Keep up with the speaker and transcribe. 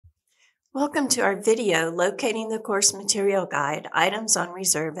Welcome to our video locating the course material guide, items on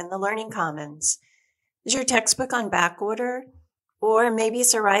reserve in the Learning Commons. Is your textbook on back order? Or maybe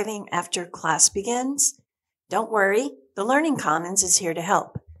it's arriving after class begins? Don't worry, the Learning Commons is here to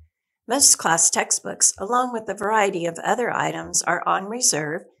help. Most class textbooks, along with a variety of other items, are on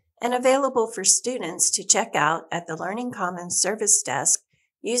reserve and available for students to check out at the Learning Commons service desk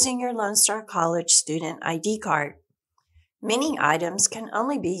using your Lone Star College student ID card. Many items can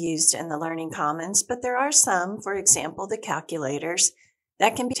only be used in the Learning Commons, but there are some, for example, the calculators,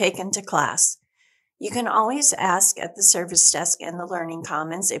 that can be taken to class. You can always ask at the service desk in the Learning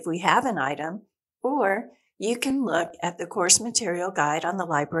Commons if we have an item, or you can look at the course material guide on the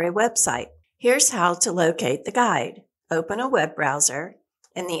library website. Here's how to locate the guide. Open a web browser.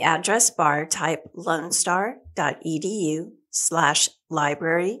 In the address bar, type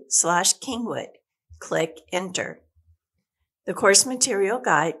lonestar.edu/library/Kingwood. Click Enter. The course material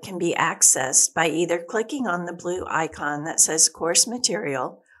guide can be accessed by either clicking on the blue icon that says Course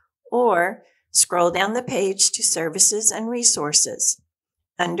Material or scroll down the page to Services and Resources.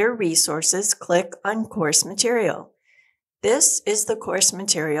 Under Resources, click on Course Material. This is the course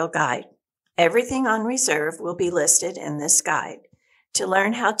material guide. Everything on reserve will be listed in this guide. To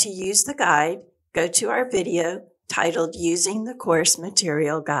learn how to use the guide, go to our video titled Using the Course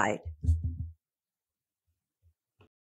Material Guide.